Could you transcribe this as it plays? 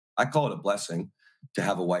I call it a blessing to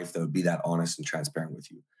have a wife that would be that honest and transparent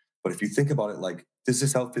with you. But if you think about it, like, does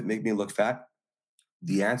this outfit make me look fat?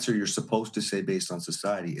 The answer you're supposed to say based on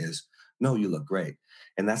society is, no, you look great.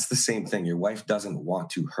 And that's the same thing. Your wife doesn't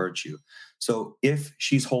want to hurt you. So if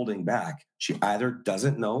she's holding back, she either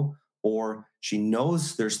doesn't know or she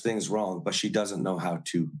knows there's things wrong, but she doesn't know how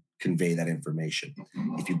to convey that information.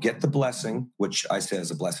 If you get the blessing, which I say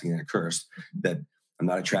is a blessing and a curse, that I'm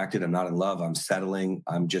not attracted, I'm not in love, I'm settling,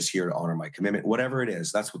 I'm just here to honor my commitment, whatever it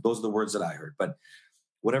is, those are the words that I heard. But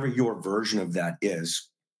whatever your version of that is,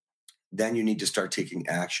 then you need to start taking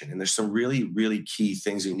action. And there's some really, really key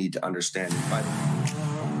things you need to understand.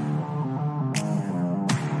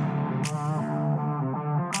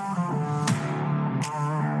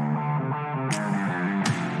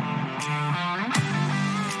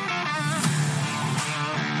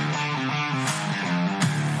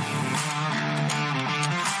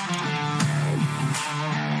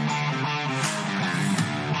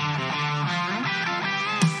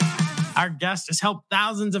 Our guest has helped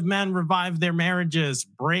thousands of men revive their marriages,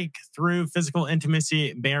 break through physical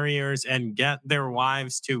intimacy barriers, and get their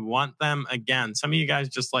wives to want them again. Some of you guys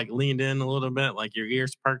just like leaned in a little bit, like your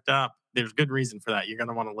ears perked up. There's good reason for that. You're going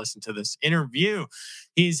to want to listen to this interview.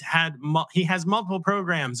 He has multiple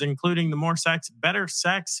programs, including the More Sex, Better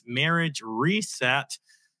Sex Marriage Reset,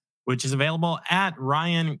 which is available at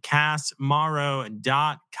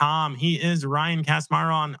ryancasmaro.com. He is Ryan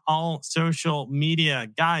Casmaro on all social media.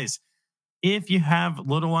 Guys, if you have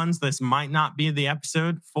little ones, this might not be the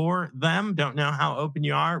episode for them. Don't know how open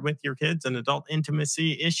you are with your kids and adult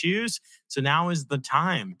intimacy issues. So now is the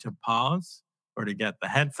time to pause or to get the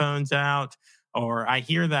headphones out. Or I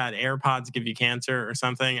hear that AirPods give you cancer or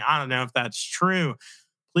something. I don't know if that's true.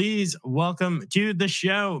 Please welcome to the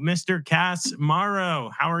show, Mr. Casmaro.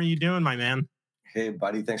 How are you doing, my man? Hey,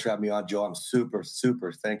 buddy. Thanks for having me on, Joe. I'm super,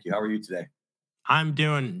 super. Thank you. How are you today? I'm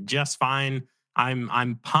doing just fine.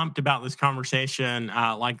 I'm pumped about this conversation.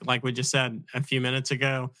 Like we just said a few minutes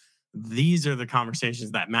ago, these are the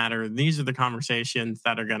conversations that matter. These are the conversations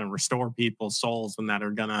that are going to restore people's souls and that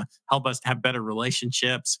are going to help us have better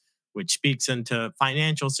relationships, which speaks into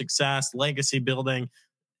financial success, legacy building.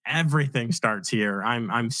 Everything starts here.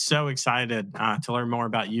 I'm so excited to learn more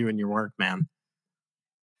about you and your work, man.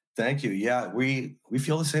 Thank you. Yeah, we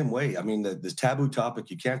feel the same way. I mean, this taboo topic,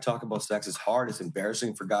 you can't talk about sex. It's hard. It's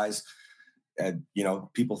embarrassing for guys. And,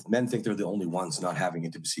 men think they're the only ones not having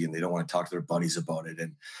intimacy and they don't want to talk to their buddies about it.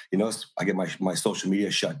 And, I get my social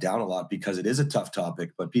media shut down a lot because it is a tough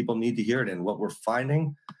topic, but people need to hear it. And what we're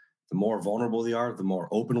finding, the more vulnerable they are, the more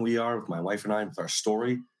open we are with my wife and I, with our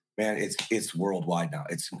story, man, it's worldwide now.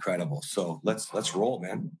 It's incredible. So let's roll,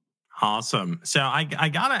 man. Awesome. So I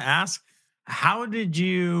got to ask, how did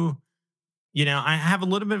you, I have a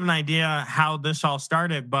little bit of an idea how this all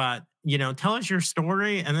started, but tell us your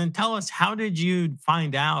story and then tell us, how did you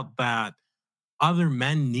find out that other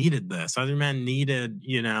men needed this? Other men needed,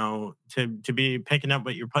 to be picking up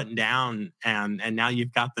what you're putting down, and now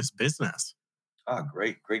you've got this business.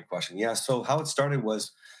 Great question. Yeah. So how it started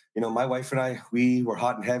was, my wife and I, we were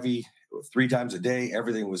hot and heavy 3 times a day.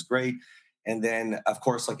 Everything was great. And then, of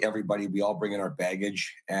course, like everybody, we all bring in our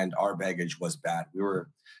baggage, and our baggage was bad. We were,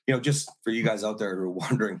 just for you guys out there who are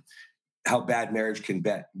wondering how bad marriage can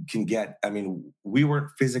get. I mean, we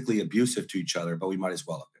weren't physically abusive to each other, but we might as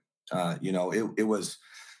well have been. It was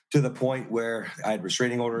to the point where I had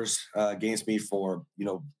restraining orders against me for,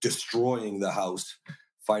 destroying the house,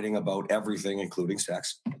 fighting about everything, including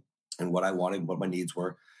sex and what I wanted, what my needs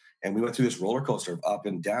were. And we went through this roller coaster of up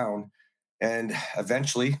and down. And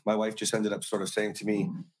eventually my wife just ended up sort of saying to me,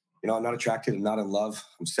 I'm not attracted, I'm not in love,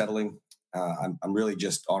 I'm settling. I'm really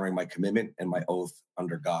just honoring my commitment and my oath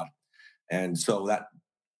under God. And so that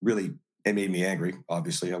really, it made me angry.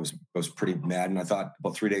 Obviously, I was pretty mad. And I thought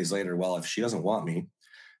about 3 days later, well, if she doesn't want me,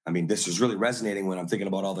 I mean, this is really resonating when I'm thinking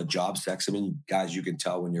about all the job sex. I mean, guys, you can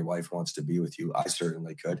tell when your wife wants to be with you. I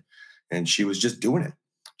certainly could. And she was just doing it,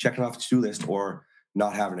 checking off the to-do list or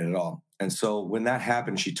not having it at all. And so when that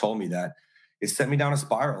happened, she told me that, it sent me down a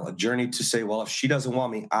spiral, a journey to say, well, if she doesn't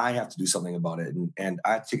want me, I have to do something about it. And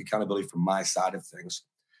I have to take accountability for my side of things.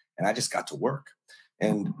 And I just got to work.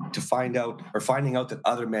 And finding out that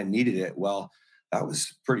other men needed it, well, that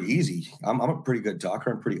was pretty easy. I'm a pretty good talker.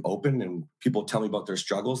 I'm pretty open. And people tell me about their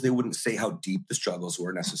struggles. They wouldn't say how deep the struggles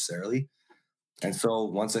were necessarily. And so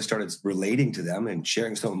once I started relating to them and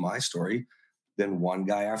sharing some of my story, then one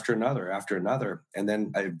guy after another. And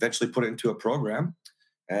then I eventually put it into a program.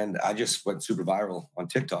 And I just went super viral on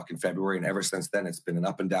TikTok in February. And ever since then, it's been an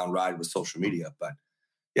up and down ride with social media. But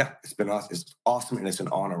yeah, it's been awesome. It's awesome. And it's an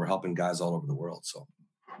honor. We're helping guys all over the world. So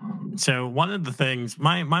So one of the things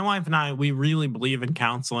my wife and I, we really believe in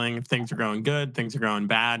counseling. If things are going good, things are going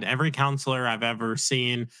bad. Every counselor I've ever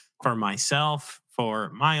seen for myself, for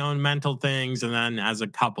my own mental things, and then as a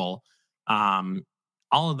couple, um,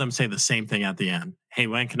 all of them say the same thing at the end. Hey,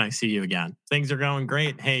 when can I see you again? Things are going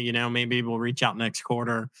great. Hey, maybe we'll reach out next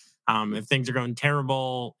quarter. If things are going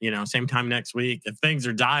terrible, same time next week. If things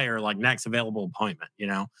are dire, like next available appointment.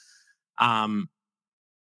 Um,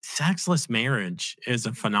 Sexless marriage is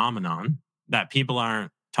a phenomenon that people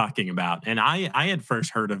aren't talking about, and I had first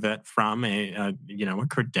heard of it from a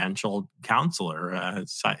credentialed counselor.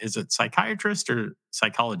 Is it psychiatrist or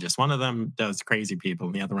psychologist? One of them does crazy people,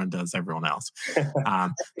 and the other one does everyone else. The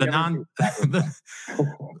Everything's non, backwards.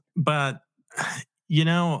 but you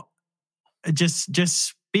know, just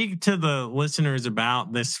speak to the listeners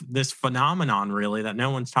about this phenomenon, really, that no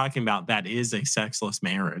one's talking about. That is a sexless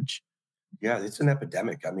marriage. Yeah, it's an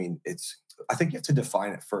epidemic. I mean, I think you have to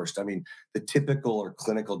define it first. I mean, the typical or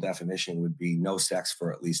clinical definition would be no sex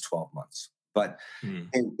for at least 12 months. But Hmm.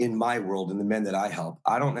 in my world, and the men that I help,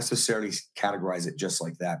 I don't necessarily categorize it just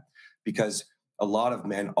like that, because a lot of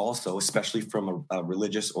men also, especially from a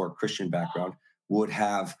religious or Christian background, would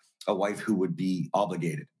have a wife who would be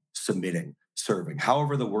obligated, submitting, serving,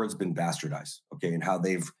 however the word's been bastardized, okay, and how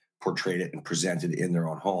they've portrayed it and presented it in their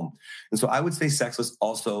own home. And so I would say sexless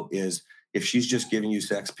also is if she's just giving you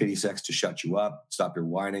sex, pity sex to shut you up, stop your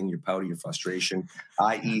whining, your pouty, your frustration,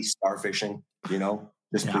 i.e., starfishing,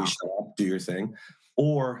 just please Yeah. shut up, do your thing.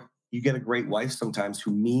 Or you get a great wife sometimes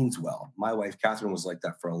who means well. My wife, Catherine, was like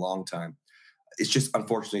that for a long time. It's just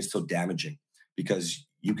unfortunately it's so damaging because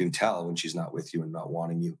you can tell when she's not with you and not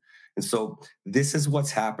wanting you. And so this is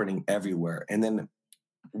what's happening everywhere. And then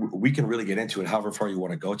we can really get into it however far you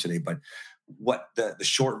want to go today. But what the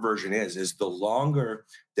short version is the longer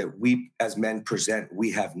that we as men present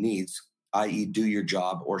we have needs, i.e., do your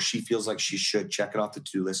job, or she feels like she should check it off the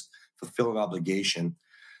to-do list, fulfill an obligation,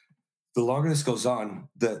 the longer this goes on,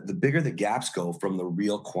 the bigger the gaps go from the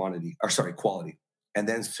real quality. And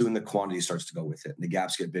then soon the quantity starts to go with it. And the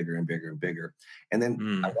gaps get bigger and bigger and bigger. And then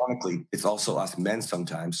Mm. ironically, it's also us men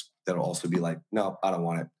sometimes that'll also be like, no, I don't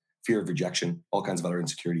want it. Fear of rejection, all kinds of other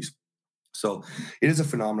insecurities. So it is a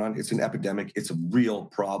phenomenon. It's an epidemic. It's a real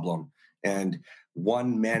problem. And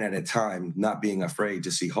one man at a time, not being afraid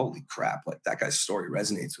to see, holy crap, like that guy's story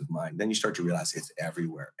resonates with mine. Then you start to realize it's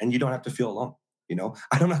everywhere and you don't have to feel alone.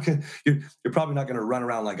 I'm not gonna, you're probably not gonna run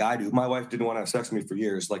around like I do. My wife didn't want to have sex with me for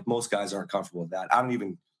years. Like most guys aren't comfortable with that. I don't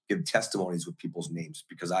even give testimonies with people's names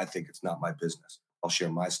because I think it's not my business. I'll share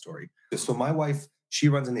my story. So my wife, she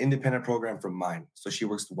runs an independent program from mine. So she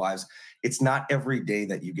works with wives. It's not every day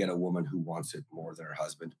that you get a woman who wants it more than her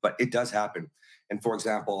husband, but it does happen. And for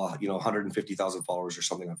example, 150,000 followers or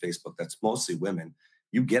something on Facebook, that's mostly women.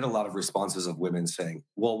 You get a lot of responses of women saying,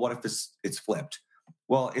 well, what if it's flipped?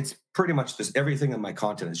 Well, it's pretty much this. Everything in my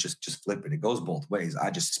content is just flip it. It goes both ways. I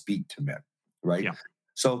just speak to men, right? Yeah.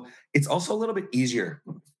 So it's also a little bit easier.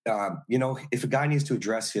 If a guy needs to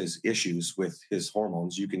address his issues with his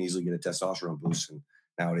hormones, you can easily get a testosterone boost. And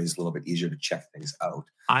nowadays, it's a little bit easier to check things out.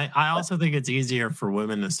 I also think it's easier for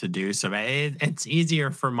women to seduce. So it's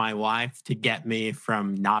easier for my wife to get me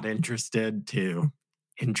from not interested to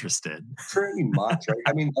interested. Pretty much, right?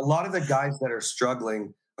 I mean, a lot of the guys that are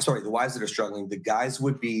struggling, sorry, the wives that are struggling, the guys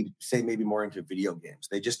would be, say, maybe more into video games.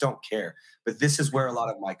 They just don't care. But this is where a lot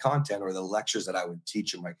of my content or the lectures that I would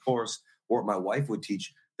teach in my course or my wife would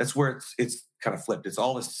teach, that's where it's kind of flipped. It's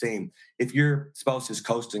all the same. If your spouse is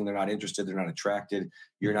coasting, they're not interested, they're not attracted,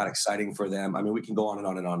 you're not exciting for them. I mean, we can go on and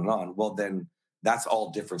on and on and on. Well, then that's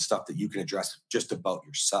all different stuff that you can address just about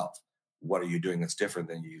yourself. What are you doing that's different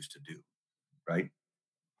than you used to do? Right.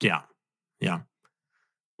 Yeah. Yeah.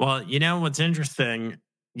 Well, what's interesting,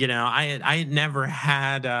 I had never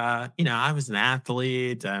had I was an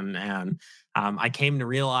athlete, and I came to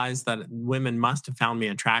realize that women must have found me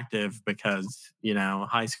attractive because,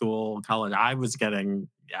 high school, college, I was getting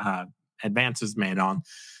uh advances made on.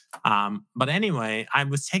 But anyway, I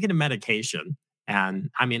was taking a medication. And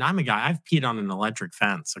I mean, I'm a guy, I've peed on an electric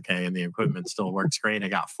fence, okay, and the equipment still works great. I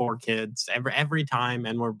got 4 kids every time,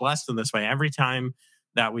 and we're blessed in this way. Every time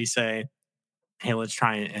that we say, hey, let's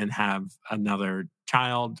try and have another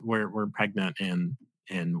child. We're pregnant in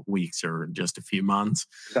weeks or just a few months.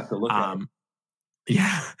 Just have to look at it. Um,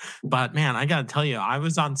 yeah, but man, I gotta tell you, I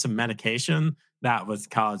was on some medication that was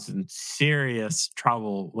causing serious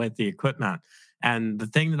trouble with the equipment. And the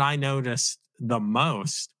thing that I noticed the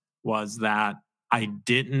most was that I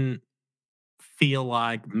didn't feel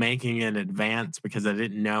like making an advance because I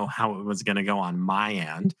didn't know how it was going to go on my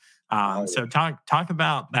end. Oh, So talk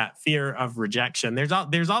about that fear of rejection. There's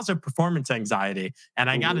also performance anxiety, and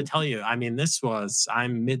I got to yeah. tell you, I mean,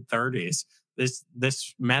 I'm mid 30s.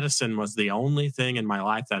 This medicine was the only thing in my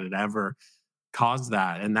life that had ever caused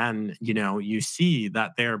that. And then you see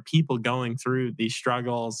that there are people going through these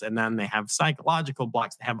struggles, and then they have psychological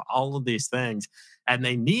blocks. They have all of these things, and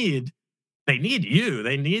they need you.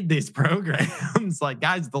 They need these programs. Like,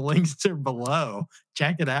 guys, the links are below.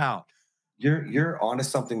 Check it out. You're onto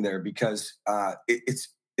something there because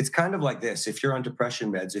it's kind of like this. If you're on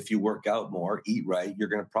depression meds, if you work out more, eat right, you're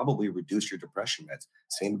going to probably reduce your depression meds.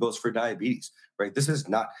 Same goes for diabetes, right? This is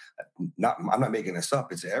not. I'm not making this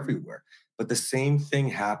up. It's everywhere. But the same thing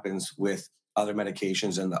happens with other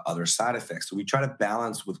medications and the other side effects. So we try to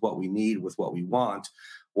balance with what we need, with what we want,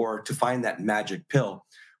 or to find that magic pill.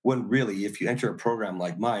 When really, if you enter a program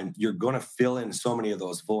like mine, you're going to fill in so many of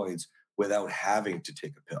those voids without having to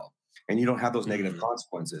take a pill, and you don't have those negative Mm.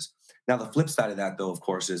 consequences. Now, the flip side of that, though, of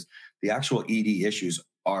course, is the actual ED issues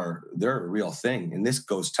they're a real thing, and this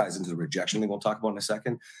ties into the rejection thing we'll talk about in a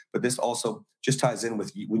second. But this also just ties in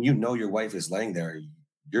with when you know your wife is laying there,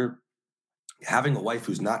 you're having a wife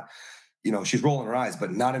who's not, she's rolling her eyes,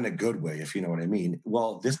 but not in a good way, if you know what I mean.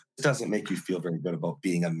 Well, this doesn't make you feel very good about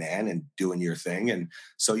being a man and doing your thing. And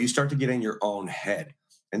so you start to get in your own head.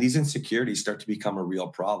 And these insecurities start to become a real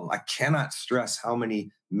problem. I cannot stress how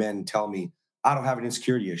many men tell me, I don't have an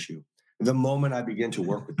insecurity issue. The moment I begin to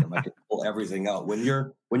work with them, I can pull everything out. When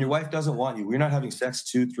your wife doesn't want you, we're not having sex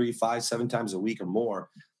 2, 3, 5, 7 times a week or more.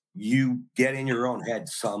 You get in your own head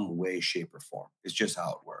some way, shape, or form. It's just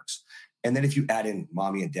how it works. And then if you add in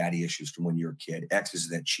mommy and daddy issues from when you were a kid, exes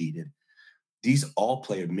that cheated, these all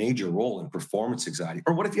play a major role in performance anxiety.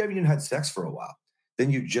 Or what if you haven't even had sex for a while?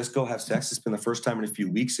 Then you just go have sex. It's been the first time in a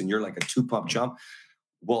few weeks and you're like a two-pump chump.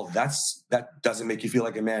 Well, that doesn't make you feel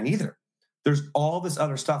like a man either. There's all this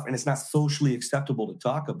other stuff, and it's not socially acceptable to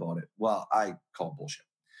talk about it. Well, I call bullshit.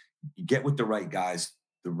 You get with the right guys,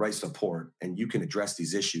 the right support, and you can address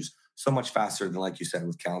these issues so much faster than, like you said,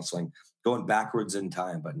 with counseling, going backwards in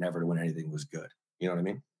time, but never to when anything was good. You know what I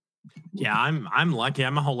mean? Yeah, I'm lucky.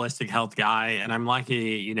 I'm a holistic health guy, and I'm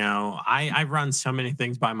lucky. I run so many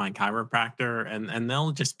things by my chiropractor, and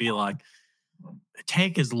they'll just be like,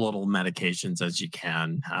 take as little medications as you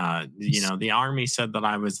can. The army said that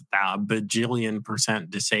I was a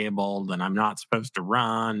bajillion% disabled, and I'm not supposed to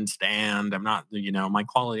run, stand. I'm not. My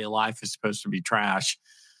quality of life is supposed to be trash.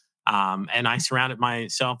 And I surrounded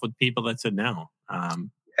myself with people that said no.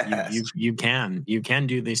 Yes. You can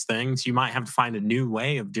do these things. You might have to find a new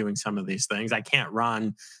way of doing some of these things. I can't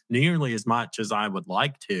run nearly as much as I would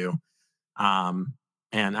like to. Um,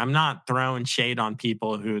 and I'm not throwing shade on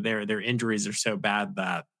people who their injuries are so bad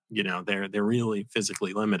that they're really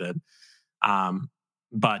physically limited. Um,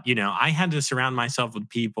 but I had to surround myself with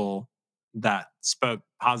people that spoke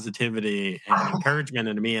positivity and encouragement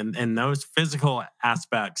into me, and those physical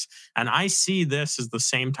aspects. And I see this as the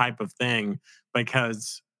same type of thing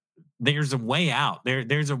because there's a way out.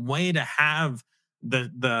 There's a way to have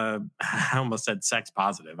the I almost said sex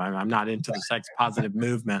positive. I'm not into the sex positive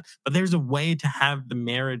movement, but there's a way to have the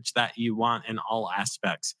marriage that you want in all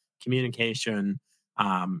aspects. Communication,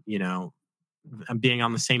 being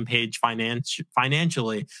on the same page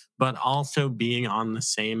financially, but also being on the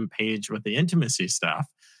same page with the intimacy stuff.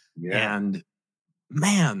 Yeah. And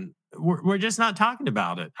man, we're just not talking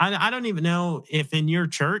about it. I don't even know if in your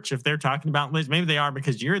church, if they're talking about this, maybe they are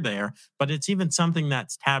because you're there, but it's even something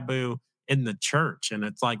that's taboo in the church. And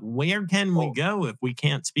it's like, where can we Oh, go if we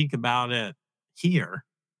can't speak about it here?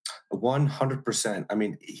 100%. I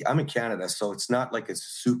mean, I'm in Canada, so it's not like it's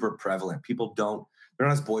super prevalent. They're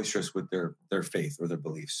not as boisterous with their faith or their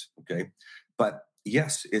beliefs. Okay. But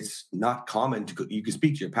yes, it's not common you can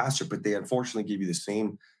speak to your pastor, but they unfortunately give you the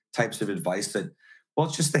same types of advice that, well,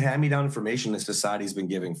 it's just the hand me down information that society's been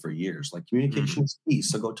giving for years. Like Mm. communication is key.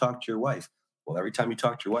 So go talk to your wife. Well, every time you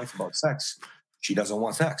talk to your wife about sex, she doesn't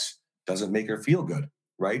want sex, doesn't make her feel good,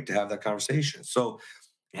 right? To have that conversation. So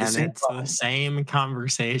the And same it's the same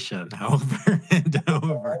conversation over and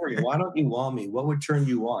over. why don't you want me? What would turn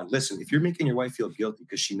you on? Listen, if you're making your wife feel guilty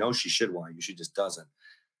because she knows she should want you, she just doesn't.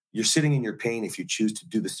 You're sitting in your pain if you choose to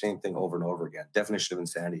do the same thing over and over again. Definition of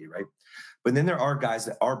insanity, right? But then there are guys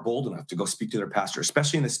that are bold enough to go speak to their pastor,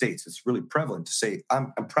 especially in the States. It's really prevalent to say,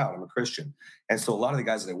 I'm proud, I'm a Christian. And so a lot of the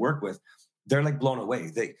guys that I work with, they're like blown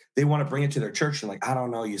away. They want to bring it to their church and like, I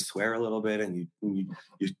don't know, you swear a little bit and you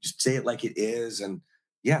say it like it is. And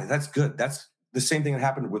yeah, that's good. That's the same thing that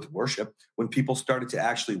happened with worship when people started to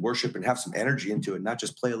actually worship and have some energy into it, not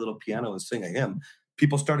just play a little piano and sing a hymn.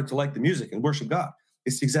 People started to like the music and worship God.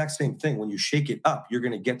 It's the exact same thing. When you shake it up, you're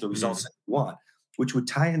going to get the results Mm. that you want. which would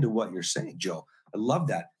tie into what you're saying, Joe. I love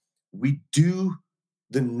that. We do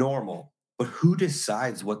the normal, but who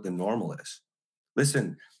decides what the normal is?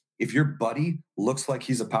 Listen, if your buddy looks like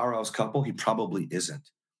he's a powerhouse couple, he probably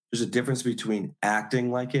isn't. There's a difference between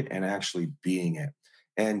acting like it and actually being it.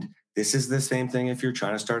 And this is the same thing if you're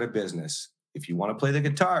trying to start a business. If you want to play the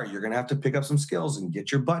guitar, you're going to have to pick up some skills and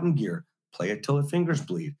get your button gear, play it till the fingers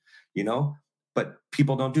bleed, you know? But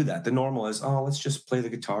people don't do that. The normal is, oh, let's just play the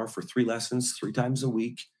guitar for 3 lessons, 3 times a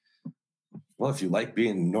week. Well, if you like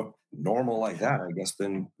being normal like that, I guess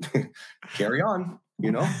then carry on,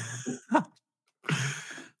 you know?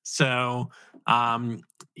 So,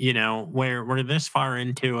 we're this far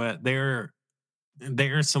into it. There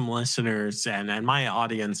are some listeners, and my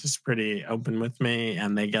audience is pretty open with me,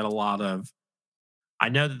 and they get a lot of. I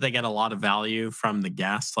know that they get a lot of value from the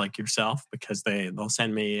guests like yourself because they'll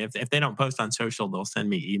send me if they don't post on social, they'll send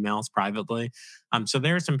me emails privately. So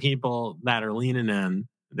there are some people that are leaning in.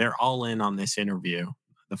 They're all in on this interview.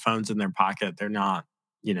 The phone's in their pocket. They're not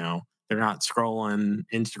scrolling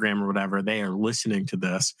Instagram or whatever. They are listening to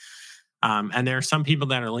this. And there are some people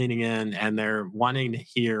that are leaning in and they're wanting to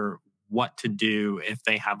hear what to do if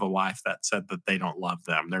they have a wife that said that they don't love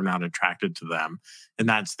them, they're not attracted to them, and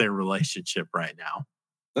that's their relationship right now.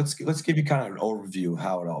 Let's give you kind of an overview of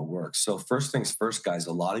how it all works. So first things first, guys,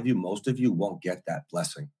 a lot of you, most of you won't get that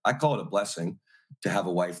blessing. I call it a blessing to have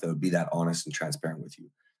a wife that would be that honest and transparent with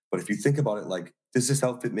you. But if you think about it, like, does this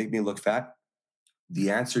outfit make me look fat? The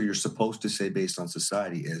answer you're supposed to say based on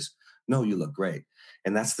society is no, you look great.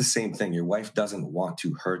 And that's the same thing. Your wife doesn't want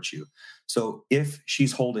to hurt you. So if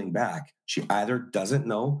she's holding back, she either doesn't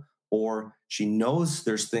know or she knows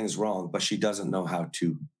there's things wrong, but she doesn't know how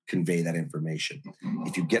to convey that information.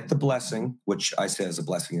 If you get the blessing, which I say is a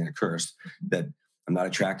blessing and a curse, that I'm not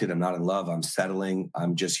attracted, I'm not in love, I'm settling,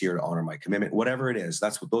 I'm just here to honor my commitment, whatever it is,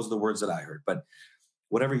 those are the words that I heard. But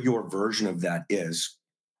whatever your version of that is,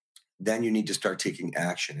 then you need to start taking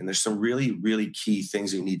action. And there's some really, really key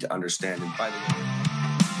things you need to understand. And by the way,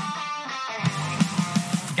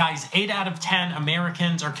 guys, 8 out of 10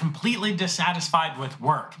 Americans are completely dissatisfied with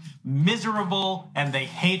work, miserable, and they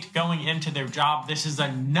hate going into their job. This is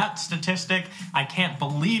a nut statistic. I can't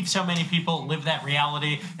believe so many people live that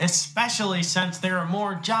reality, especially since there are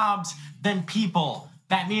more jobs than people.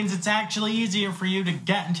 That means it's actually easier for you to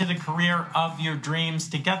get into the career of your dreams,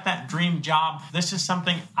 to get that dream job. This is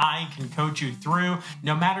something I can coach you through.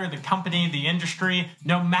 No matter the company, the industry,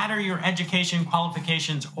 no matter your education,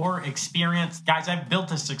 qualifications, or experience. Guys, I've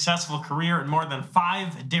built a successful career in more than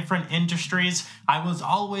 5 different industries. I was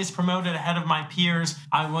always promoted ahead of my peers.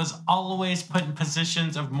 I was always put in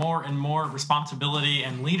positions of more and more responsibility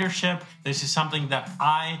and leadership. This is something that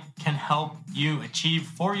I can help you achieve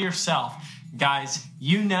for yourself. Guys,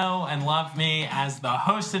 you know and love me as the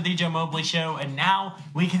host of the Joe Mobley Show, and now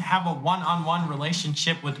we can have a one-on-one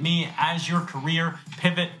relationship with me as your career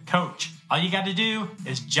pivot coach. All you got to do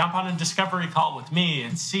is jump on a discovery call with me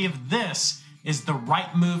and see if this is the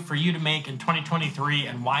right move for you to make in 2023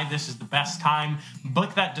 and why this is the best time.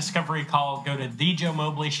 Book that discovery call. Go to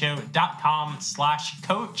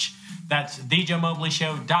thejoemobleyshow.com/coach. That's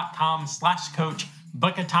thejoemobleyshow.com/coach.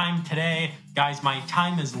 Book a time today. Guys, my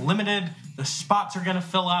time is limited. The spots are going to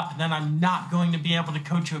fill up, and then I'm not going to be able to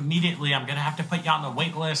coach you immediately. I'm going to have to put you on the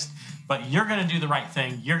wait list, but you're going to do the right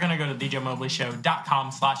thing. You're going to go to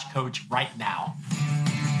thejoemobleyshow.com/coach right now.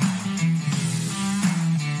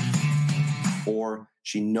 Or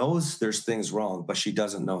she knows there's things wrong, but she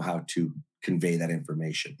doesn't know how to convey that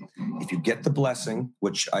information. If you get the blessing,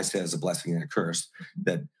 which I say is a blessing and a curse,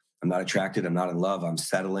 that I'm not attracted, I'm not in love, I'm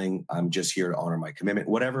settling, I'm just here to honor my commitment,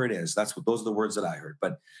 whatever it is, those are the words that I heard.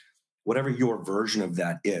 But whatever your version of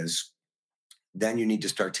that is, then you need to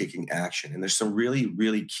start taking action. And there's some really,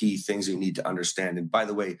 really key things you need to understand. And by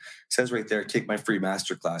the way, it says right there, take my free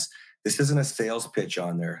masterclass. This isn't a sales pitch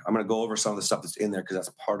on there. I'm going to go over some of the stuff that's in there because that's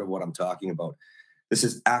part of what I'm talking about. This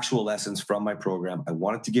is actual lessons from my program. I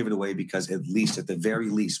wanted to give it away because at the very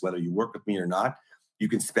least, whether you work with me or not, you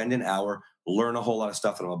can spend an hour, learn a whole lot of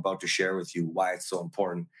stuff that I'm about to share with you, why it's so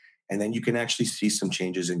important. And then you can actually see some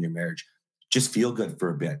changes in your marriage. Just feel good for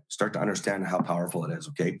a bit. Start to understand how powerful it is,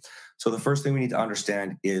 okay? So the first thing we need to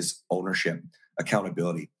understand is ownership,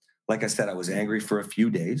 accountability. Like I said, I was angry for a few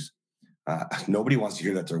days. Nobody wants to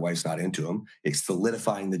hear that their wife's not into them. It's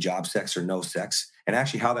solidifying the job, sex or no sex. And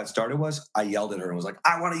actually how that started was I yelled at her and was like,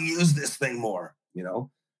 I want to use this thing more. You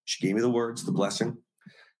know, she gave me the words, the blessing.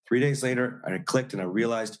 3 days later, and it clicked and I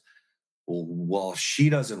realized, well, she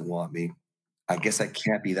doesn't want me. I guess I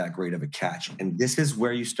can't be that great of a catch. And this is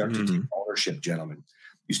where you start to take ownership, gentlemen.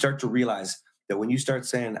 You start to realize that when you start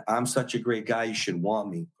saying, I'm such a great guy, you should want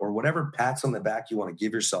me, or whatever pats on the back you want to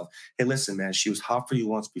give yourself. Hey, listen, man, she was hot for you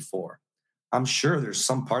once before. I'm sure there's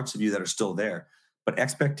some parts of you that are still there, but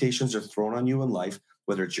expectations are thrown on you in life,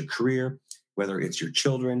 whether it's your career, whether it's your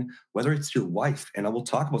children, whether it's your wife. And I will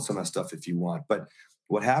talk about some of that stuff if you want. But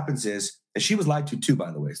what happens is, and she was lied to too,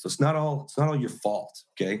 by the way. So it's not all your fault.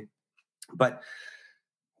 Okay. But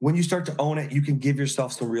when you start to own it, you can give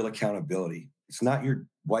yourself some real accountability. It's not your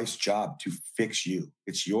wife's job to fix you.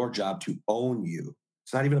 It's your job to own you.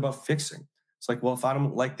 It's not even about fixing. It's like, well, if I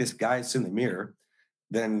don't like this guy that's in the mirror,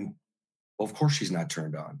 then well, of course she's not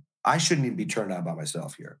turned on. I shouldn't even be turned on by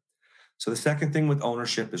myself here. So the second thing with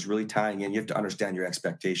ownership is really tying in. You have to understand your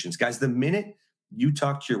expectations. Guys, the minute you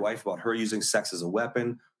talk to your wife about her using sex as a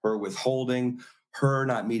weapon, her withholding, her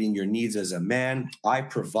not meeting your needs as a man, I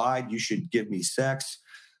provide, you should give me sex.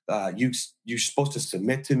 You're supposed to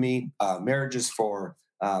submit to me. Marriage is for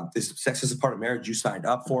this sex is a part of marriage you signed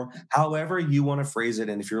up for. However you want to phrase it.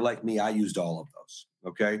 And if you're like me, I used all of those.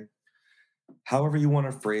 Okay. However you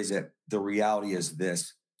want to phrase it, the reality is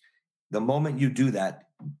this. The moment you do that,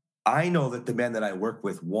 I know that the men that I work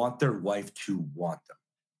with want their wife to want them.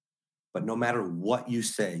 But no matter what you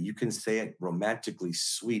say, you can say it romantically,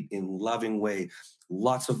 sweet, in loving way,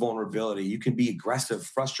 lots of vulnerability. You can be aggressive,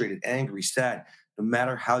 frustrated, angry, sad, no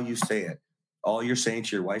matter how you say it. All you're saying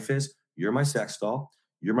to your wife is, you're my sex doll.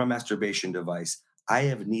 You're my masturbation device. I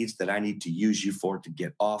have needs that I need to use you for to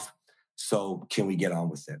get off. So can we get on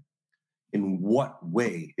with it? In what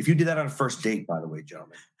way? If you did that on a first date, by the way,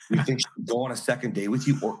 gentlemen, you think she would go on a second date with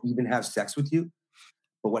you or even have sex with you?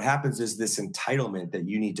 But what happens is this entitlement that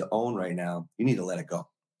you need to own right now, you need to let it go.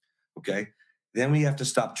 Okay. Then we have to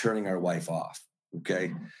stop turning our wife off.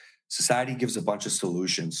 Okay. Society gives a bunch of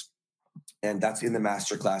solutions, and that's in the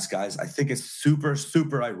masterclass, guys. I think it's super,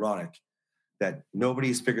 super ironic that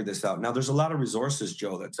nobody's figured this out. Now, there's a lot of resources,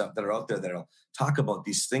 Joe, that are out there that'll talk about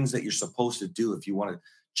these things that you're supposed to do if you want to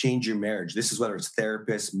change your marriage. This is whether it's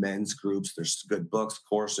therapists, men's groups, there's good books,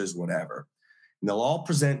 courses, whatever. And they'll all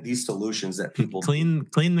present these solutions that people clean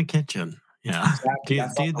the kitchen. Yeah.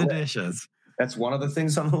 exactly. Do the dishes. That's one of the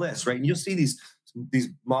things on the list, right? And you'll see these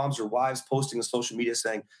moms or wives posting on social media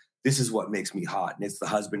saying, this is what makes me hot. And it's the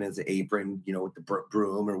husband in the apron, with the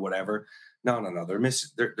broom or whatever. No.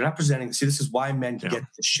 They're not presenting. See, this is why men get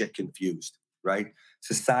the shit confused, right?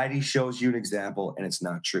 Society shows you an example and it's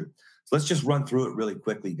not true. So let's just run through it really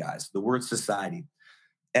quickly, guys. The word society.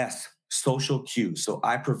 S, social cues. So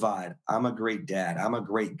I provide. I'm a great dad. I'm a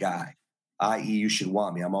great guy, i.e. you should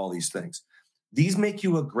want me. I'm all these things. These make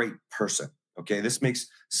you a great person. Okay, this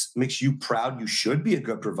makes you proud. You should be a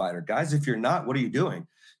good provider. Guys, if you're not, what are you doing?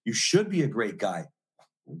 You should be a great guy.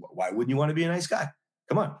 Why wouldn't you want to be a nice guy?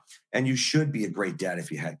 Come on. And you should be a great dad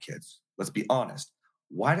if you had kids. Let's be honest.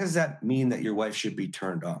 Why does that mean that your wife should be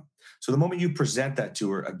turned on? So the moment you present that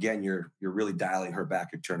to her, again, you're really dialing her back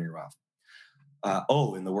and turning her off.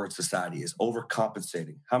 O in the word society is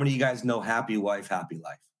overcompensating. How many of you guys know happy wife, happy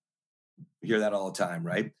life? You hear that all the time,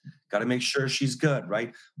 right? Got to make sure she's good,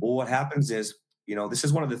 right? Well, what happens is, this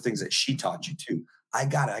is one of the things that she taught you too. I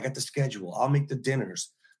got it. I got the schedule. I'll make the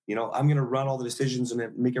dinners. I'm going to run all the decisions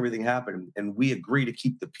and make everything happen. And we agree to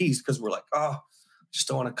keep the peace because we're like, oh, just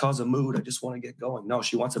don't want to cause a mood. I just want to get going. No,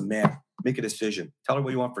 she wants a man. Make a decision. Tell her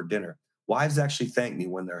what you want for dinner. Wives actually thank me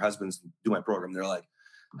when their husbands do my program. They're like,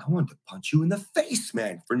 I wanted to punch you in the face,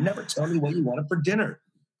 man, for never telling me what you wanted for dinner.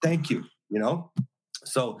 Thank you.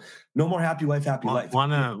 So no more happy wife, happy life.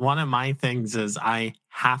 One of my things is I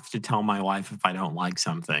have to tell my wife if I don't like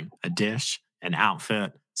something, a dish, an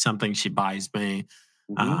outfit, something she buys me.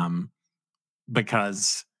 Mm-hmm.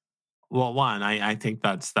 Because, well, one, I think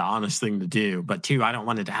that's the honest thing to do. But two, I don't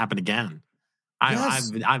want it to happen again.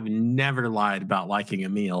 Yes. I've never lied about liking a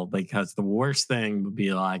meal because the worst thing would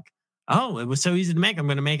be like, oh, it was so easy to make. I'm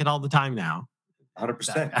going to make it all the time now.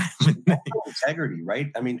 100%. Integrity,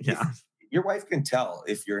 right? I mean, yeah. Your wife can tell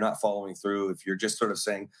if you're not following through, if you're just sort of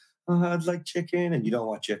saying, oh, I'd like chicken and you don't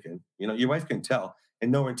want chicken. Your wife can tell.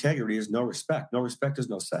 And no integrity is no respect. No respect is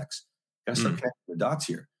no sex. Got to start connecting the dots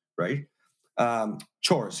here, right?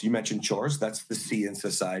 Chores. You mentioned chores. That's the C in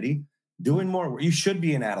society. Doing more. You should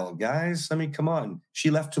be an adult, guys. I mean, come on.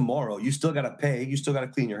 She left tomorrow. You still got to pay. You still got to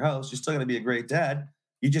clean your house. You still got to be a great dad.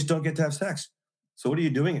 You just don't get to have sex. So what are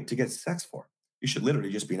you doing it to get sex for? You should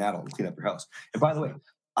literally just be an adult and clean up your house. And by the way,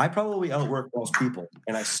 I probably outwork most people,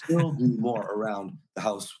 and I still do more around the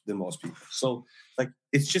house than most people. So,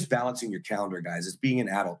 it's just balancing your calendar, guys. It's being an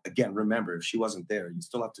adult. Again, remember, if she wasn't there, you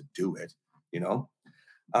still have to do it.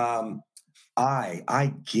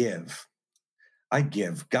 I give. I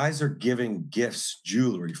give. Guys are giving gifts,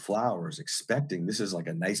 jewelry, flowers, expecting this is like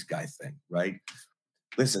a nice guy thing, right?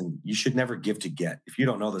 Listen, you should never give to get. If you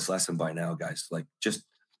don't know this lesson by now, guys, like just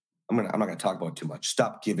I'm not gonna talk about it too much.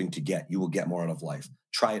 Stop giving to get. You will get more out of life.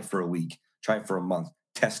 Try it for a week, try it for a month,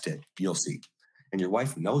 test it, you'll see. And your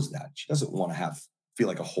wife knows that. She doesn't want to have feel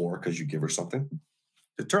like a whore because you give her something.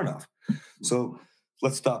 To turn off. So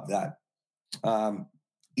let's stop that. Um,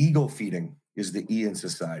 ego feeding is the E in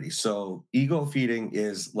society. So ego feeding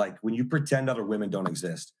is like when you pretend other women don't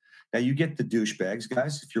exist. Now you get the douchebags,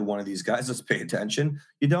 guys. If you're one of these guys, let's pay attention.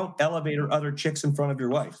 You don't elevate or other chicks in front of your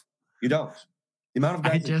wife. You don't. The amount of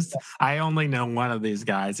guys. I only know one of these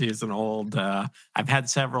guys. He's an old, I've had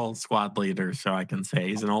several squad leaders, so I can say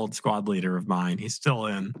he's an old squad leader of mine. He's still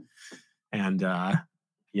in. And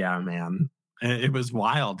yeah, man, it was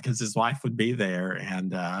wild because his wife would be there.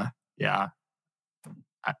 And yeah,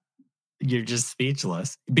 you're just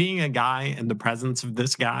speechless. Being a guy in the presence of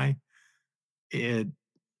this guy, it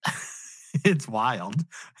it's wild.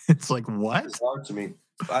 It's like, what? It's hard to me.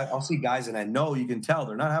 I'll see guys and I know you can tell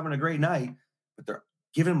they're not having a great night, but they're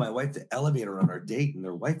giving my wife the elevator on our date, and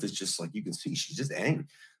their wife is just like you can see she's just angry.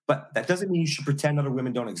 But that doesn't mean you should pretend other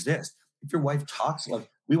women don't exist. If your wife talks like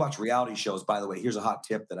we watch reality shows, by the way, here's a hot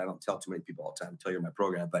tip that I don't tell too many people all the time. I tell you in my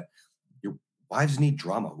program, but your wives need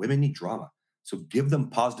drama. Women need drama. So give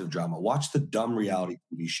them positive drama. Watch the dumb reality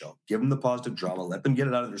TV show. Give them the positive drama. Let them get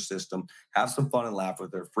it out of their system. Have some fun and laugh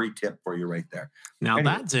with their free tip for you right there. Now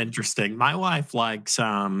Anyway, that's interesting. My wife likes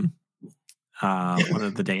one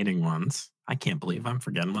of the dating ones. I can't believe I'm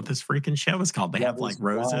forgetting what this freaking show is called. They have like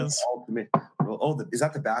roses. Is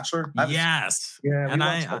that The Bachelor? Yes. Yeah, we And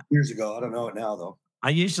watched it years ago. I don't know it now though. I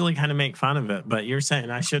usually kind of make fun of it, but you're saying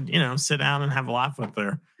I should, sit down and have a laugh with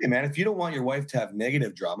her. Hey man, if you don't want your wife to have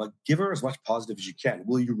negative drama, give her as much positive as you can.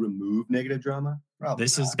 Will you remove negative drama? Probably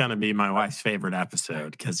This not. is going to be my wife's favorite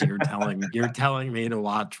episode because you're telling me to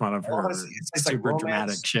watch one of her Honestly, it's like super romance.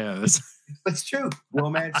 dramatic shows. It's true.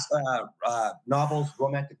 Romance novels,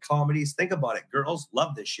 romantic comedies. Think about it. Girls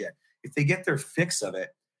love this shit. If they get their fix of it,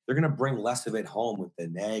 they're going to bring less of it home with the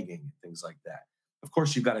nagging and things like that. Of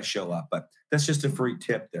course, you've got to show up, but that's just a free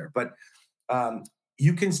tip there. But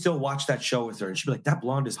you can still watch that show with her, and she'll be like, "That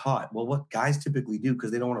blonde is hot." Well, what guys typically do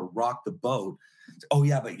because they don't want to rock the boat. Oh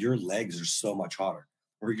yeah, but your legs are so much hotter,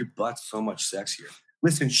 or your butt's so much sexier.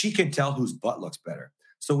 Listen, she can tell whose butt looks better.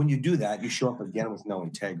 So when you do that, you show up again with no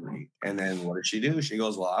integrity. And then what does she do? She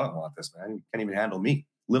goes, "Well, I don't want this, man. You can't even handle me,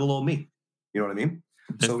 little old me." You know what I mean?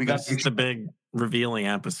 So we got This is the big revealing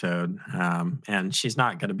episode, and she's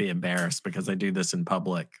not going to be embarrassed because I do this in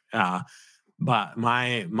public. But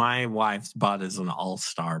my wife's butt is an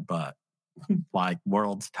all-star butt, like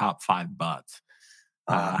world's top 5 butts.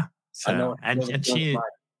 I know, And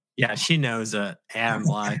she knows it, and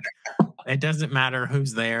like it doesn't matter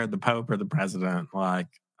who's there, the Pope or the president. Like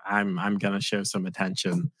I'm going to show some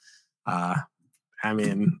attention. I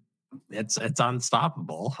mean, it's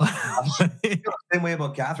unstoppable. Same way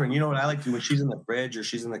about Catherine. You know what I like to do when she's in the fridge or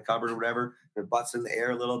she's in the cupboard or whatever, her butt's in the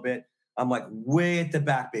air a little bit. I'm like, way at the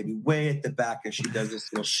back, baby, way at the back. And she does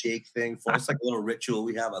this little shake thing for us, like a little ritual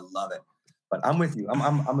we have. I love it. But I'm with you.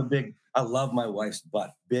 I love my wife's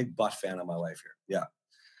butt. Big butt fan of my wife here.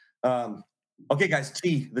 Yeah. Okay, guys,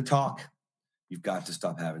 the talk. You've got to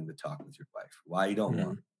stop having the talk with your wife. Why you don't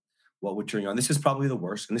want it. What would turn you on? This is probably the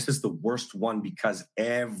worst. And this is the worst one because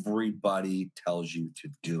everybody tells you to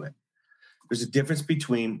do it. There's a difference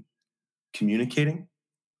between communicating,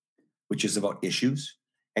 which is about issues,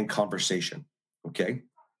 and conversation. Okay.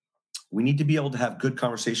 We need to be able to have good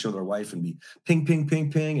conversation with our wife and be ping, ping, ping,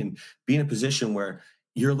 ping, and be in a position where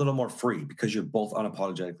you're a little more free because you're both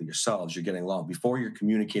unapologetically yourselves. You're getting along before you're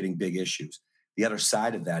communicating big issues. The other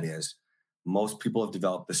side of that is most people have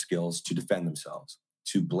developed the skills to defend themselves,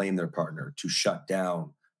 to blame their partner, to shut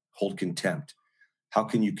down, hold contempt. How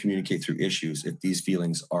can you communicate through issues if these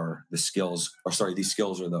feelings are the skills, these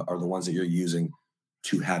skills are the ones that you're using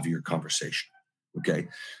to have your conversation? Okay.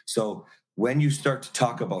 So when you start to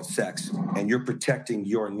talk about sex and you're protecting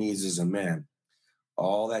your needs as a man,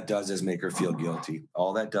 all that does is make her feel guilty.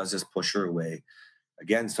 All that does is push her away.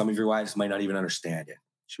 Again, some of your wives might not even understand it.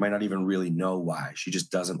 She might not even really know why. She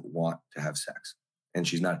just doesn't want to have sex. And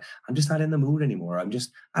I'm just not in the mood anymore. I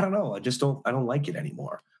don't know. I don't like it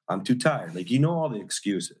anymore. I'm too tired. Like, all the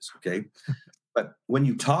excuses. Okay. But when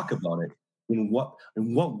you talk about it, in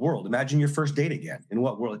what world? Imagine your first date again. In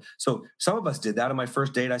what world? So some of us did that on my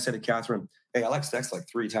first date. I said to Catherine, "Hey, I like sex like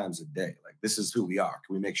 3 times a day. Like, this is who we are.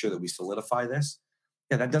 Can we make sure that we solidify this?"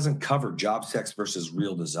 Yeah, that doesn't cover job sex versus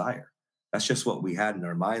real desire. That's just what we had in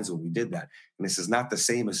our minds when we did that. And this is not the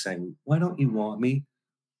same as saying, "Why don't you want me?"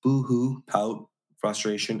 Boo hoo, pout,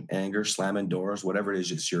 frustration, anger, slamming doors, whatever it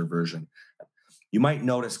is, it's your version. You might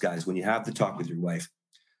notice, guys, when you have the talk with your wife,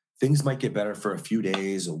 things might get better for a few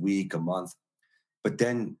days, a week, a month, but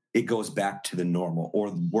then it goes back to the normal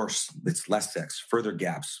or worse. It's less sex, further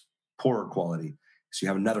gaps, poorer quality. So you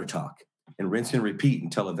have another talk and rinse and repeat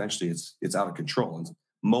until eventually it's out of control. And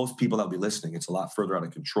most people that'll be listening, it's a lot further out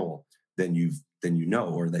of control than you know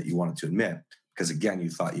or that you wanted to admit because again, you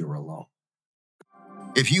thought you were alone.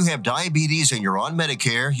 If you have diabetes and you're on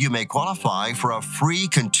Medicare, you may qualify for a free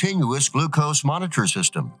continuous glucose monitor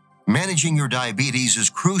system. Managing your diabetes is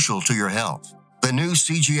crucial to your health. The new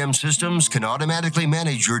CGM systems can automatically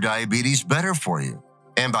manage your diabetes better for you.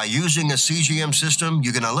 And by using a CGM system,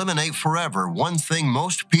 you can eliminate forever one thing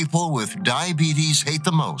most people with diabetes hate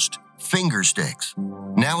the most: finger sticks.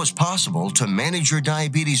 Now it's possible to manage your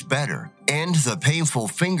diabetes better, end the painful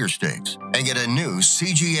finger sticks, and get a new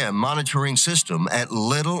CGM monitoring system at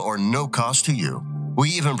little or no cost to you. We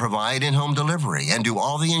even provide in-home delivery and do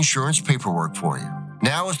all the insurance paperwork for you.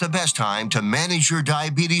 Now is the best time to manage your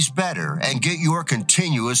diabetes better and get your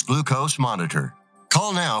continuous glucose monitor.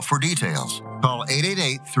 Call now for details. Call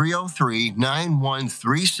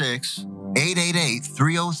 888-303-9136,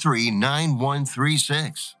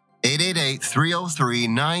 888-303-9136.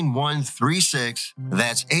 888-303-9136.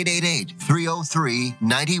 That's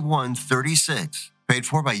 888-303-9136. Paid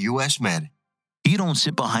for by U.S. Med. You don't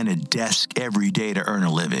sit behind a desk every day to earn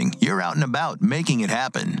a living. You're out and about making it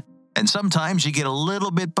happen. And sometimes you get a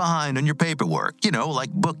little bit behind on your paperwork, like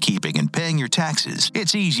bookkeeping and paying your taxes.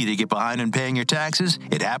 It's easy to get behind on paying your taxes.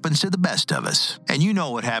 It happens to the best of us. And you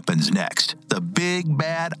know what happens next. The big,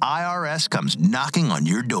 bad IRS comes knocking on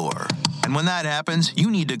your door. And when that happens, you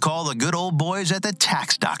need to call the good old boys at the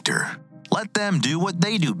Tax Doctor. Let them do what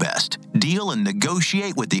they do best: deal and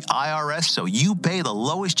negotiate with the IRS so you pay the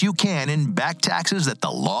lowest you can in back taxes that the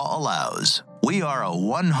law allows. We are a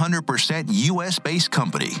 100% U.S.-based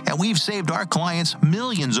company, and we've saved our clients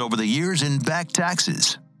millions over the years in back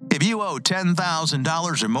taxes. If you owe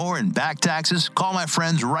 $10,000 or more in back taxes, call my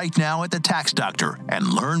friends right now at the Tax Doctor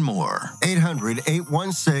and learn more.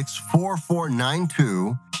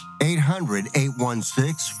 800-816-4492.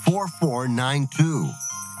 800-816-4492.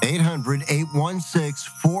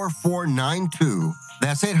 800-816-4492.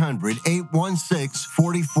 That's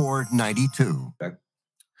 800-816-4492. Okay.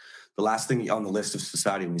 The last thing on the list of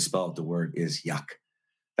society when you spell out the word is yuck.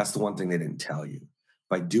 That's the one thing they didn't tell you.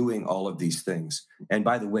 By doing all of these things, and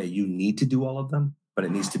by the way, you need to do all of them, but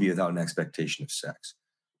it needs to be without an expectation of sex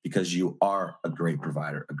because you are a great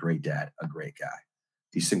provider, a great dad, a great guy.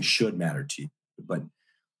 These things should matter to you, but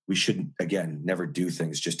we should, again, never do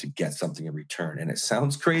things just to get something in return. And it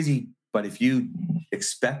sounds crazy, but if you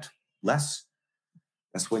expect less,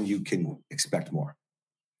 that's when you can expect more.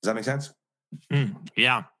 Does that make sense?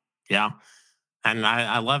 Yeah. Yeah. And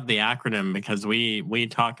I love the acronym because we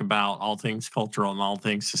talk about all things cultural and all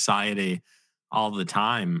things society all the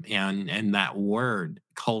time. And that word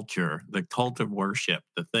culture, the cult of worship,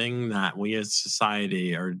 the thing that we as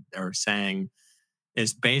society are saying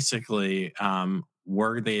is basically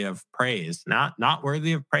worthy of praise, not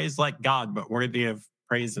worthy of praise like God, but worthy of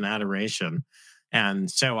praise and adoration. And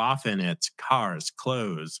so often it's cars,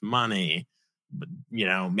 clothes, money,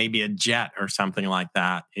 maybe a jet or something like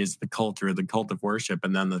that is the culture, the cult of worship.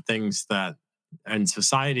 And then the things that in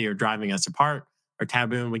society are driving us apart are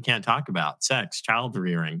taboo and we can't talk about: sex, child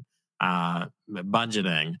rearing,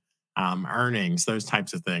 budgeting, earnings, those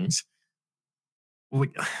types of things. We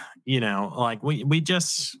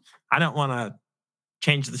just, I don't want to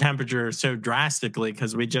change the temperature so drastically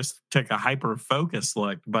because we just took a hyper focus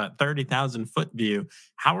look, but 30,000 foot view,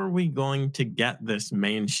 how are we going to get this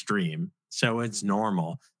mainstream so it's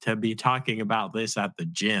normal to be talking about this at the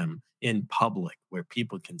gym in public where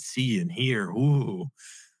people can see and hear? Ooh.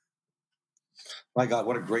 My God,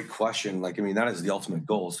 what a great question. That is the ultimate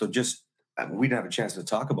goal. So we didn't have a chance to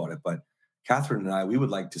talk about it, but Catherine and I, we would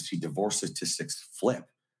like to see divorce statistics flip.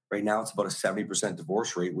 Right now, it's about a 70%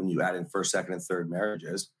 divorce rate when you add in first, second, and third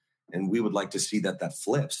marriages. And we would like to see that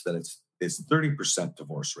flips, that it's 30%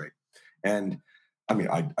 divorce rate. And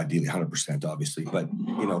ideally 100%, obviously, but,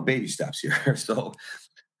 baby steps here. So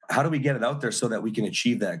how do we get it out there so that we can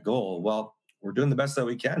achieve that goal? Well, we're doing the best that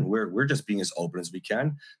we can. We're just being as open as we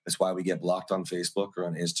can. That's why we get blocked on Facebook or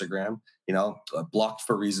on Instagram, blocked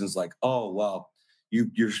for reasons like, oh, well,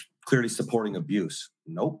 you're clearly supporting abuse.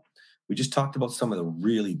 Nope. We just talked about some of the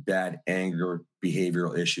really bad anger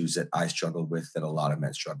behavioral issues that I struggle with, that a lot of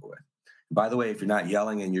men struggle with. And by the way, if you're not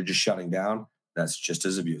yelling and you're just shutting down, that's just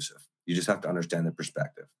as abusive. You just have to understand the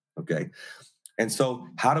perspective. Okay. And so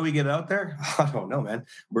how do we get it out there? I don't know, man.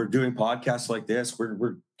 We're doing podcasts like this.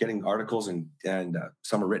 We're getting articles, and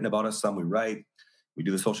some are written about us, some we write. We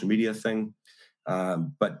do the social media thing.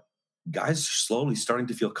 But guys are slowly starting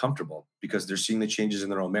to feel comfortable because they're seeing the changes in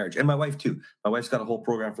their own marriage. And my wife too. My wife's got a whole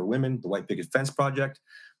program for women, the White Picket Fence Project.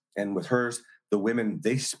 And with hers, the women,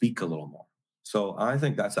 they speak a little more. So I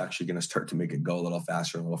think that's actually going to start to make it go a little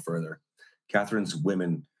faster, a little further. Catherine's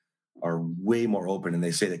women are way more open, and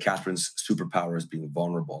they say that Catherine's superpower is being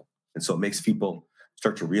vulnerable. And so it makes people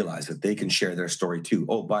start to realize that they can share their story too.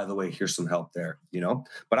 Oh, by the way, here's some help there,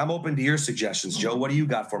 But I'm open to your suggestions, Joe. What do you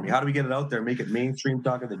got for me? How do we get it out there, make it mainstream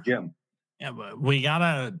talk at the gym? Yeah, but we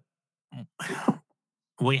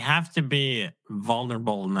have to be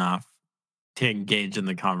vulnerable enough to engage in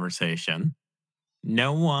the conversation.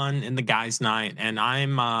 No one in the guys' night, and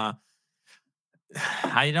I'd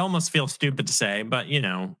almost feel stupid to say, but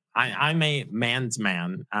I'm a man's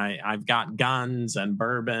man. I've got guns and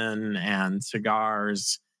bourbon and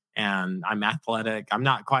cigars, and I'm athletic. I'm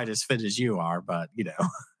not quite as fit as you are, but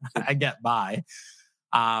I get by.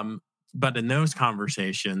 But in those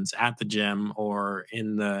conversations at the gym or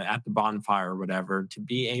at the bonfire or whatever, to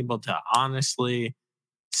be able to honestly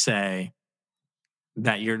say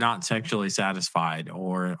that you're not sexually satisfied,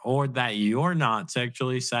 or that you're not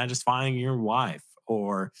sexually satisfying your wife,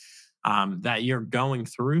 or that you're going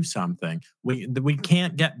through something. We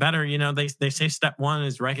can't get better. They say step one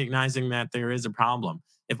is recognizing that there is a problem.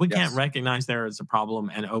 If we can't recognize there is a problem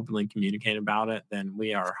and openly communicate about it, then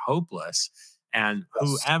we are hopeless. And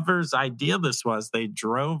whoever's idea this was, they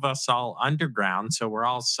drove us all underground. So we're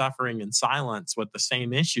all suffering in silence with the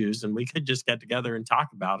same issues. And we could just get together and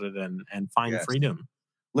talk about it and find freedom.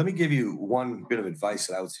 Let me give you one bit of advice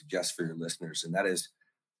that I would suggest for your listeners. And that is,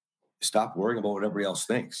 stop worrying about what everybody else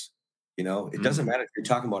thinks. It doesn't matter if you're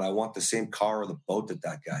talking about, I want the same car or the boat that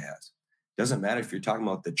guy has. It doesn't matter if you're talking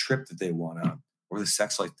about the trip that they want on or the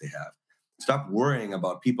sex life they have. Stop worrying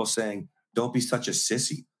about people saying, don't be such a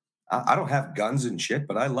sissy. I don't have guns and shit,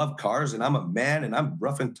 but I love cars, and I'm a man, and I'm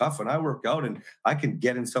rough and tough, and I work out, and I can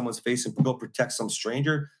get in someone's face and go protect some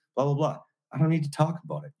stranger, blah, blah, blah. I don't need to talk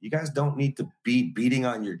about it. You guys don't need to be beating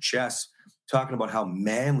on your chest, talking about how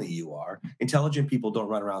manly you are. Intelligent people don't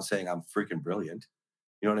run around saying, I'm freaking brilliant.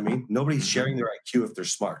 You know what I mean? Nobody's sharing their IQ if they're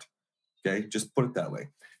smart. Okay? Just put it that way.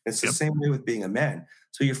 It's the same way with being a man.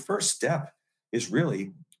 So your first step is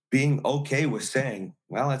really being okay with saying,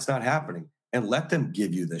 well, it's not happening. And let them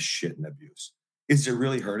give you this shit and abuse. Is it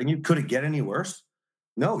really hurting you? Could it get any worse?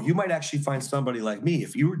 No, you might actually find somebody like me.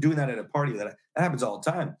 If you were doing that at a party, that happens all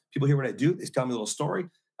the time. People hear what I do. They tell me a little story.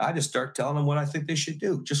 I just start telling them what I think they should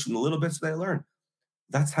do, just from the little bits that I learn.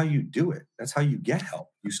 That's how you do it. That's how you get help.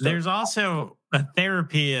 There's also a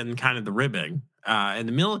therapy in kind of the ribbing. In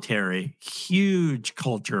the military, huge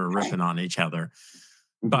culture ripping on each other.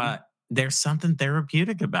 But there's something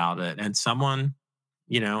therapeutic about it. And someone,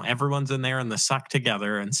 everyone's in there in the suck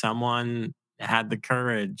together, and someone had the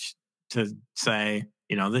courage to say,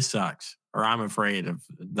 this sucks, or I'm afraid of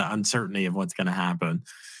the uncertainty of what's going to happen.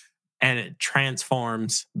 And it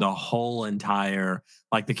transforms the whole entire,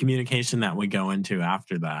 the communication that we go into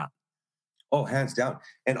after that. Oh, hands down.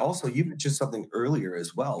 And also, you mentioned something earlier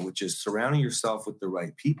as well, which is surrounding yourself with the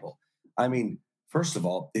right people. I mean, first of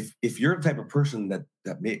all, if you're the type of person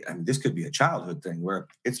this could be a childhood thing where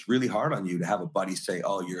it's really hard on you to have a buddy say,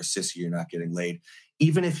 oh, you're a sissy, you're not getting laid,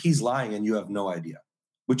 even if he's lying and you have no idea,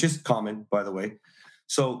 which is common, by the way.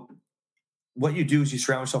 So what you do is you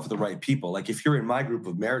surround yourself with the right people. Like if you're in my group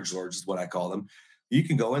of marriage lords, is what I call them, you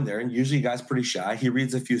can go in there, and usually the guy's pretty shy. He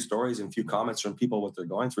reads a few stories and a few comments from people, what they're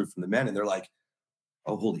going through from the men, and they're like,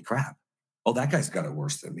 oh, holy crap. Oh, that guy's got it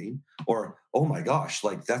worse than me. Or, oh my gosh,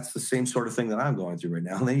 that's the same sort of thing that I'm going through right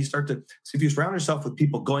now. And then you start to see, if you surround yourself with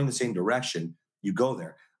people going the same direction, you go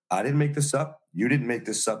there. I didn't make this up. You didn't make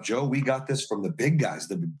this up, Joe. We got this from the big guys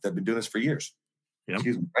that have been doing this for years. Yep.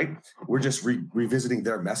 Excuse me, right? We're just revisiting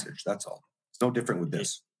their message. That's all. It's no different with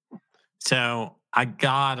this. So I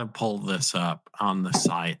gotta pull this up on the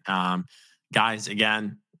site. Guys,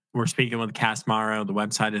 again, we're speaking with Cass Morrow. The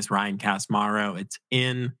website is Ryan Cass Morrow. It's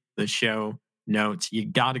in the show notes. You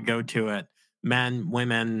got to go to it. Men,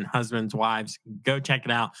 women, husbands, wives, go check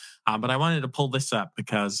it out. But I wanted to pull this up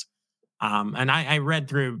because, and I read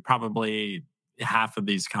through probably half of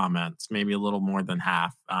these comments, maybe a little more than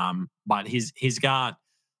half. But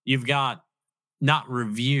you've got not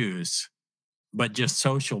reviews, but just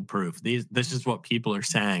social proof. This is what people are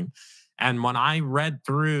saying. And when I read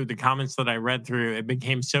through the comments that I read through, it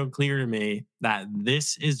became so clear to me that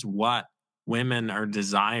this is what women are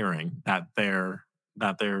desiring that their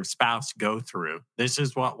spouse go through. This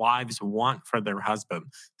is what wives want for their husband.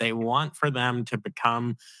 They want for them to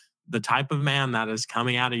become the type of man that is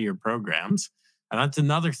coming out of your programs. And that's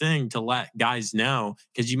another thing to let guys know,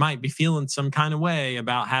 because you might be feeling some kind of way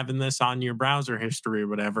about having this on your browser history or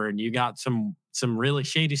whatever, and you got some really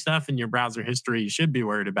shady stuff in your browser history you should be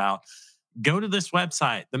worried about. Go to this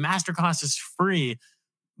website. The masterclass is free.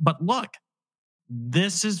 But look,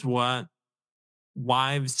 this is what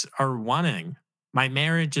wives are wanting. My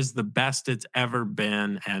marriage is the best it's ever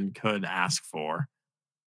been and could ask for.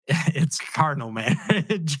 It's carnal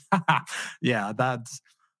marriage. Yeah,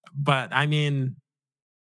 but I mean,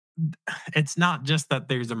 it's not just that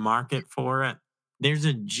there's a market for it. There's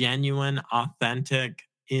a genuine, authentic,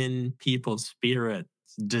 in people's spirits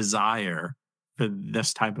desire for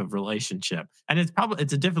this type of relationship. And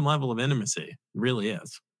it's a different level of intimacy. It really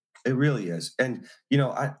is. It really is. And,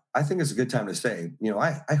 I think it's a good time to say,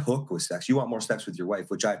 I hook with sex. You want more sex with your wife,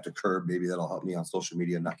 which I have to curb. Maybe that'll help me on social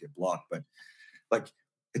media and not get blocked. But like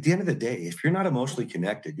at the end of the day, if you're not emotionally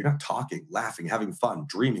connected, you're not talking, laughing, having fun,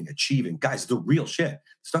 dreaming, achieving, guys, the real shit,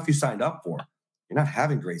 stuff you signed up for, you're not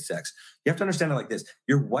having great sex. You have to understand it like this.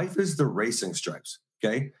 Your wife is the racing stripes.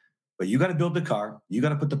 Okay. But you got to build the car. You got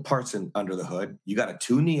to put the parts in under the hood. You got to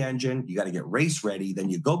tune the engine. You got to get race ready. Then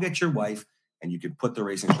you go get your wife and you can put the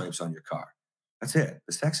racing stripes on your car. That's it.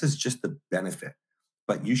 The sex is just the benefit,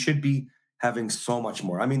 but you should be having so much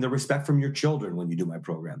more. I mean, the respect from your children when you do my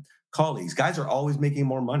program, colleagues, guys are always making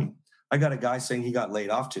more money. I got a guy saying he got laid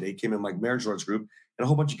off today, came in my marriage lords group, and a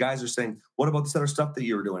whole bunch of guys are saying, what about this other stuff that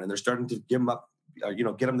you were doing? And they're starting to give him up,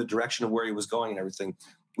 get him the direction of where he was going and everything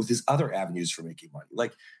with his other avenues for making money.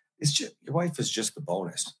 Like, it's just, your wife is just the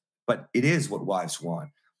bonus, but it is what wives want,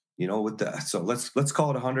 so let's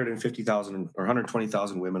call it 150,000 or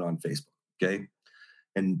 120,000 women on Facebook. Okay.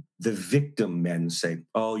 And the victim men say,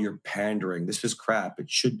 oh, you're pandering. This is crap.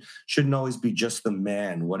 It shouldn't always be just the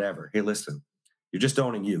man, whatever. Hey, listen, you're just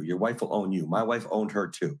owning you. Your wife will own you. My wife owned her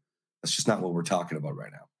too. That's just not what we're talking about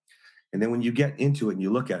right now. And then when you get into it and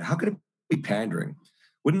you look at it, how could it be pandering?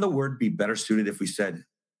 Wouldn't the word be better suited if we said,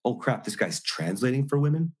 oh crap, this guy's translating for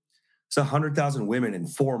women? It's 100,000 women in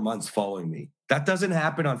 4 months following me. That doesn't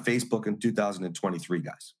happen on Facebook in 2023,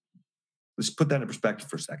 guys. Let's put that in perspective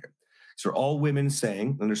for a second. So all women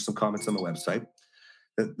saying, and there's some comments on the website,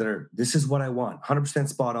 that are, this is what I want, 100%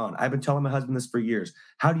 spot on. I've been telling my husband this for years.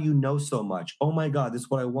 How do you know so much? Oh my God, this is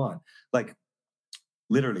what I want. Like,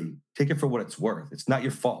 literally, take it for what it's worth. It's not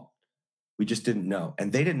your fault. We just didn't know.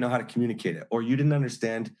 And they didn't know how to communicate it, or you didn't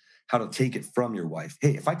understand how to take it from your wife.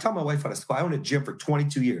 Hey, if I tell my wife how to squat, I own a gym for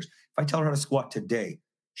 22 years. If I tell her how to squat today,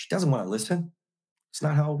 she doesn't want to listen. It's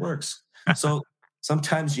not how it works. So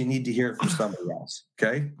sometimes you need to hear it from somebody else.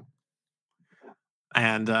 Okay.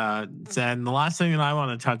 And then the last thing that I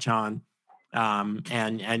want to touch on,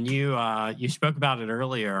 and you spoke about it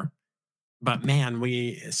earlier, but man,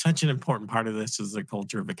 such an important part of this is the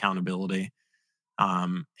culture of accountability.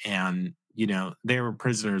 And they were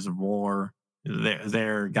prisoners of war.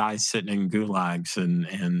 They're guys sitting in gulags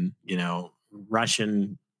and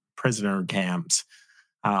Russian prisoner camps,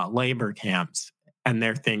 labor camps, and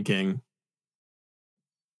they're thinking,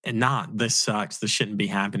 and not, this sucks, this shouldn't be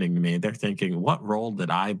happening to me. They're thinking, what role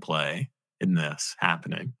did I play in this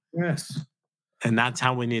happening? Yes. And that's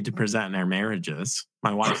how we need to present in our marriages.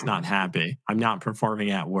 My wife's not happy. I'm not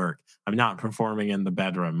performing at work. I'm not performing in the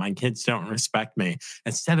bedroom. My kids don't respect me.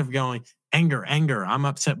 Instead of going, anger, I'm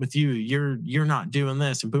upset with you. You're not doing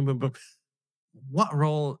this, and boom, boom, boom. What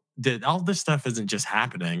role did all this stuff isn't just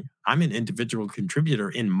happening? I'm an individual contributor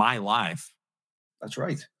in my life. That's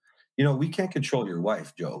right. We can't control your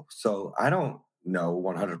wife, Joe. So I don't know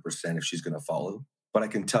 100% if she's going to follow, but I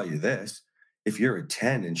can tell you this. If you're a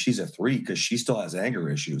 10 and she's a 3, because she still has anger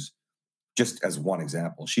issues, just as one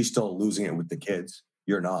example, she's still losing it with the kids.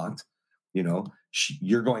 You're not,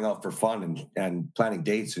 you're going out for fun and planning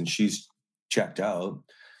dates and she's checked out.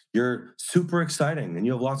 You're super exciting and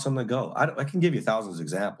you have lots on the go. I can give you thousands of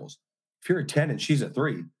examples. If you're a 10 and she's a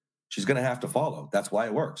 3, she's going to have to follow. That's why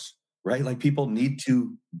it works, right? Like, people need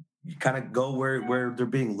to kind of go where they're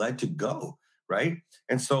being led to go, right?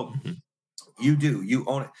 And so you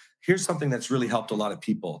own it. Here's something that's really helped a lot of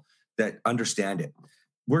people that understand it.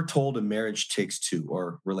 We're told a marriage takes 2,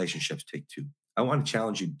 or relationships take 2. I want to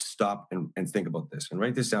challenge you to stop and think about this and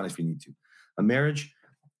write this down if you need to. A marriage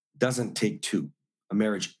doesn't take 2. A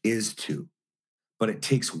marriage is 2, but it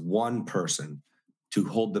takes one person to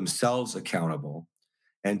hold themselves accountable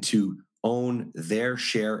and to own their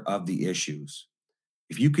share of the issues.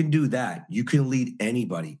 If you can do that, you can lead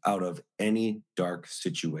anybody out of any dark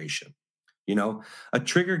situation. A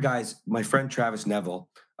trigger, guys, my friend Travis Neville,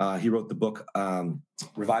 he wrote the book,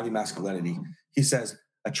 Reviving Masculinity. He says,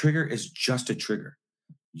 a trigger is just a trigger.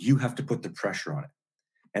 You have to put the pressure on it.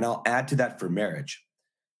 And I'll add to that for marriage.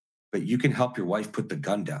 but you can help your wife put the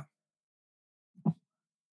gun down.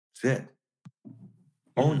 That's it.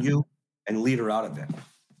 Own you and lead her out of it.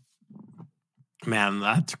 Man,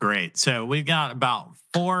 that's great. So we've got about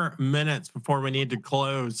 4 minutes before we need to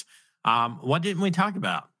close. What didn't we talk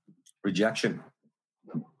about? Rejection.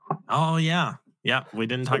 Oh, yeah. Yep. We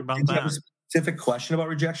didn't talk about Did you have a that. specific question about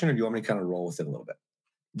rejection, or do you want me to kind of roll with it a little bit?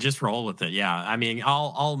 Just roll with it. Yeah. I mean,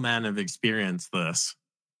 all men have experienced this.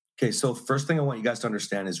 Okay, so first thing I want you guys to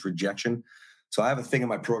understand is rejection. So I have a thing in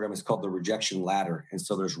my program, it's called the rejection ladder. And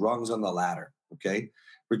so there's rungs on the ladder, okay?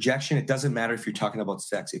 Rejection, it doesn't matter if you're talking about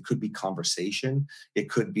sex. It could be conversation. It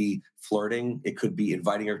could be flirting. It could be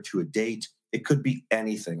inviting her to a date. It could be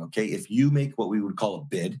anything, okay? If you make what we would call a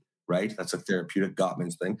bid, right? That's a therapeutic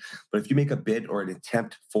Gottman's thing. But if you make a bid or an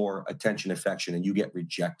attempt for attention, affection, and you get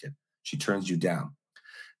rejected, she turns you down,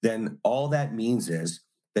 then all that means is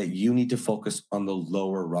that you need to focus on the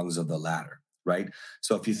lower rungs of the ladder, right?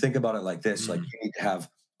 So if you think about it like this, like you need to have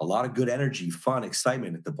a lot of good energy, fun,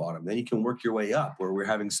 excitement at the bottom. Then you can work your way up where we're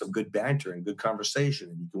having some good banter and good conversation.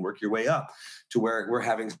 And you can work your way up to where we're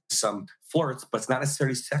having some flirts, but it's not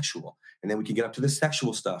necessarily sexual. And then we can get up to the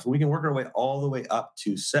sexual stuff. And we can work our way all the way up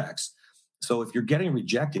to sex. So if you're getting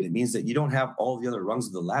rejected, it means that you don't have all the other rungs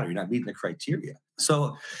of the ladder. You're not meeting the criteria.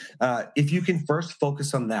 So if you can first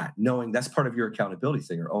focus on that, knowing that's part of your accountability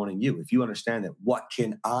thing or owning you, if you understand that what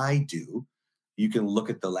can I do, you can look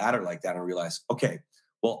at the ladder like that and realize, okay,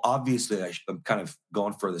 well, obviously I'm kind of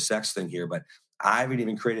going for the sex thing here, but I haven't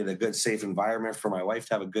even created a good, safe environment for my wife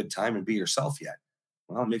to have a good time and be herself yet.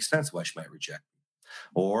 Well, it makes sense why she might reject me.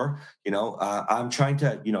 Or, I'm trying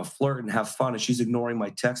to, flirt and have fun and she's ignoring my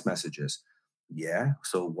text messages. Yeah.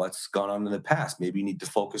 So what's gone on in the past? Maybe you need to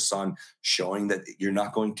focus on showing that you're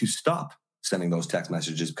not going to stop sending those text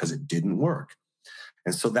messages because it didn't work.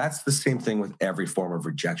 And so that's the same thing with every form of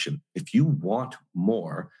rejection. If you want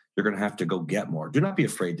more, you're going to have to go get more. Do not be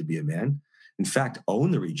afraid to be a man. In fact,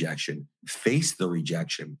 own the rejection, face the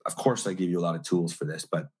rejection. Of course, I give you a lot of tools for this,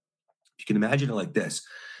 but you can imagine it like this.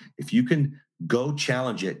 If you can go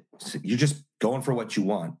challenge it, you're just going for what you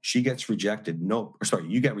want. She gets rejected.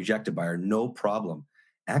 You get rejected by her. No problem.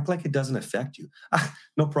 Act like it doesn't affect you.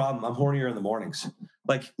 No problem. I'm hornier in the mornings.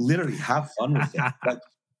 Like literally have fun with it. Like,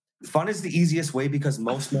 fun is the easiest way because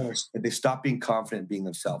most men they stop being confident being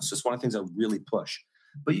themselves. So it's one of the things I really push.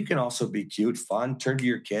 But you can also be cute, fun, turn to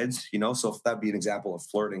your kids, So if that'd be an example of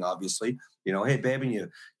flirting, obviously, hey, baby,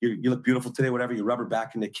 you look beautiful today, whatever. You rub her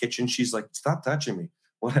back in the kitchen. She's like, stop touching me.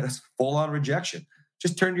 Well, that's full on rejection.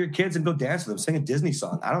 Just turn to your kids and go dance with them. Sing a Disney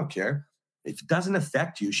song. I don't care. If it doesn't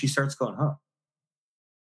affect you, she starts going,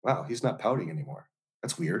 wow, he's not pouting anymore.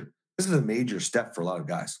 That's weird. This is a major step for a lot of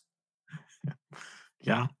guys.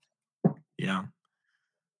 Yeah. Yeah.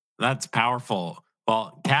 That's powerful.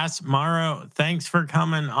 Well, Cass Morrow, thanks for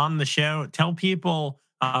coming on the show. Tell people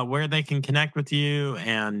where they can connect with you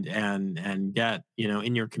and get,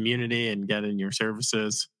 in your community and get in your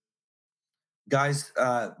services. Guys,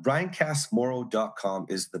 RyanCassMorrow.com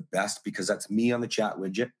is the best because that's me on the chat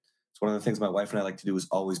widget. It's one of the things my wife and I like to do is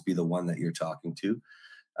always be the one that you're talking to.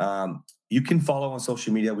 You can follow on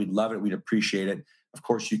social media. We'd love it. We'd appreciate it. Of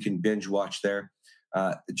course, you can binge watch there.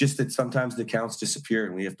 Just that sometimes the accounts disappear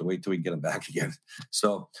and we have to wait till we get them back again.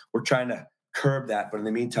 So we're trying to curb that. But in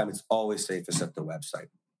the meantime, it's always safest at the website.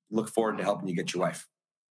 Look forward to helping you get your wife.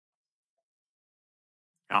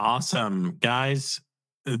 Awesome. Guys,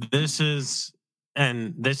 this is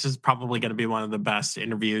probably going to be one of the best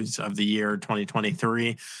interviews of the year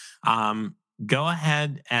 2023. Go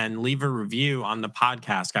ahead and leave a review on the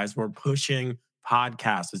podcast, guys. We're pushing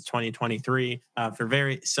podcasts. It's 2023 for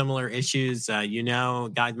very similar issues.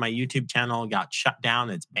 Guys, my YouTube channel got shut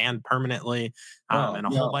down. It's banned permanently, and a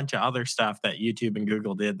whole bunch of other stuff that YouTube and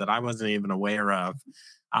Google did that I wasn't even aware of.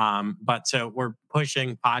 But so we're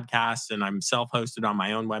pushing podcasts, and I'm self-hosted on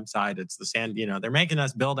my own website. It's they're making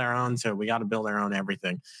us build our own, so we got to build our own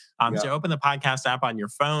everything. So open the podcast app on your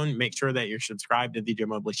phone. Make sure that you're subscribed to the Joe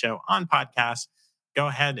Mobley Show on podcast. Go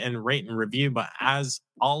ahead and rate and review. But as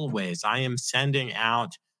always, I am sending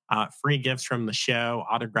out free gifts from the show,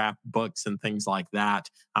 autographed books and things like that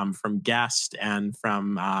from guests and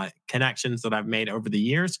from connections that I've made over the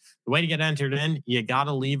years. The way to get entered in, you got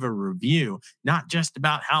to leave a review, not just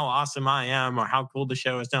about how awesome I am or how cool the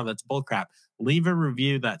show is. No, that's bullcrap. Leave a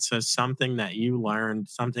review that says something that you learned,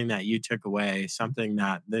 something that you took away, something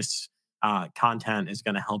that this content is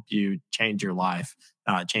going to help you change your life,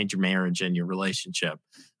 change your marriage and your relationship.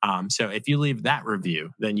 So if you leave that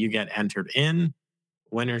review, then you get entered in.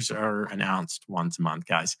 Winners are announced once a month,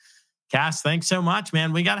 guys. Cass, thanks so much,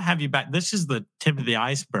 man. We got to have you back. This is the tip of the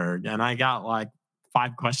iceberg, and I got like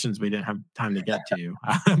 5 questions we didn't have time to get to.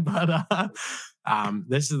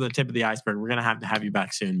 This is the tip of the iceberg. We're going to have you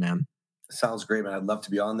back soon, man. Sounds great, man. I'd love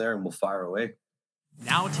to be on there, and we'll fire away.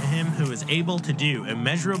 Now to him who is able to do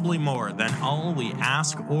immeasurably more than all we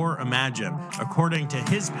ask or imagine, according to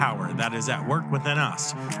his power that is at work within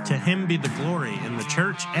us. To him be the glory in the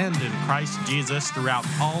church and in Christ Jesus throughout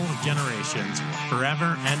all generations,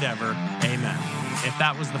 forever and ever. Amen. If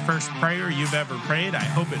that was the first prayer you've ever prayed, I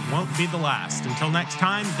hope it won't be the last. Until next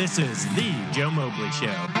time, this is The Joe Mobley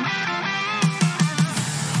Show.